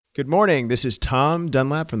Good morning. This is Tom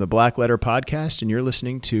Dunlap from the Black Letter Podcast, and you're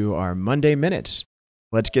listening to our Monday Minutes.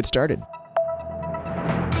 Let's get started.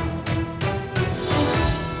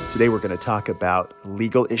 Today, we're going to talk about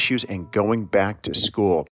legal issues and going back to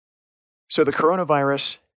school. So the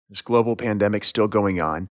coronavirus, this global pandemic, still going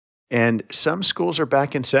on, and some schools are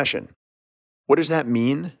back in session. What does that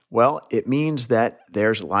mean? Well, it means that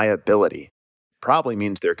there's liability. Probably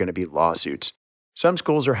means there are going to be lawsuits. Some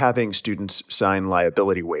schools are having students sign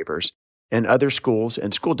liability waivers, and other schools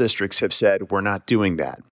and school districts have said, we're not doing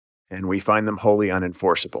that, and we find them wholly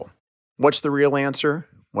unenforceable. What's the real answer?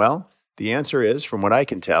 Well, the answer is, from what I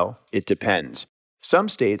can tell, it depends. Some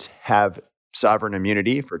states have sovereign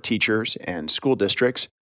immunity for teachers and school districts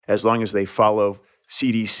as long as they follow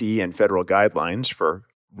CDC and federal guidelines for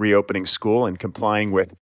reopening school and complying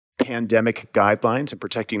with pandemic guidelines and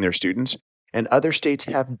protecting their students. And other states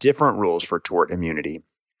have different rules for tort immunity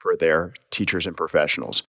for their teachers and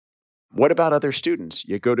professionals. What about other students?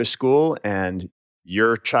 You go to school and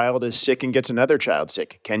your child is sick and gets another child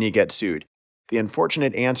sick. Can you get sued? The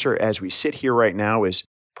unfortunate answer as we sit here right now is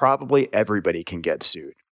probably everybody can get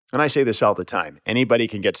sued. And I say this all the time. Anybody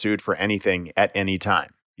can get sued for anything at any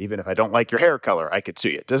time. Even if I don't like your hair color, I could sue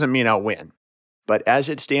you. It doesn't mean I'll win. But as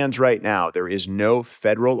it stands right now, there is no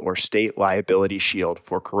federal or state liability shield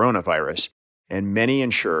for coronavirus. And many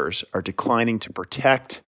insurers are declining to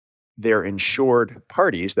protect their insured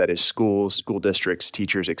parties, that is schools, school districts,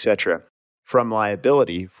 teachers, etc., from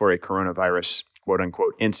liability for a coronavirus, quote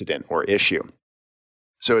unquote, incident or issue.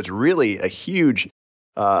 So it's really a huge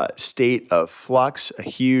state of flux, a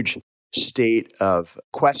huge state of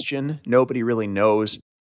question. Nobody really knows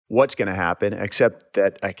what's going to happen, except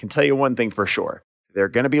that I can tell you one thing for sure. There are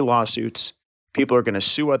going to be lawsuits. People are going to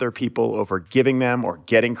sue other people over giving them or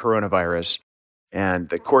getting coronavirus. And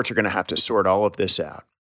the courts are going to have to sort all of this out.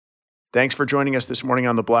 Thanks for joining us this morning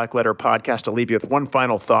on the Black Letter Podcast. I'll leave you with one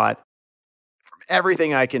final thought. From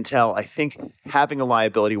everything I can tell, I think having a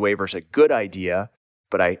liability waiver is a good idea,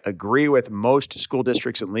 but I agree with most school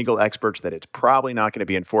districts and legal experts that it's probably not going to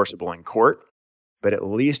be enforceable in court, but at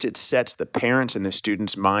least it sets the parents and the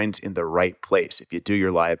students' minds in the right place if you do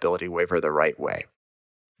your liability waiver the right way.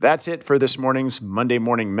 That's it for this morning's Monday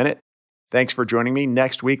Morning Minute. Thanks for joining me.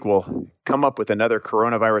 Next week, we'll come up with another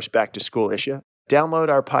coronavirus back to school issue. Download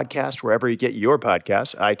our podcast wherever you get your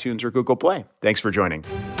podcasts, iTunes or Google Play. Thanks for joining.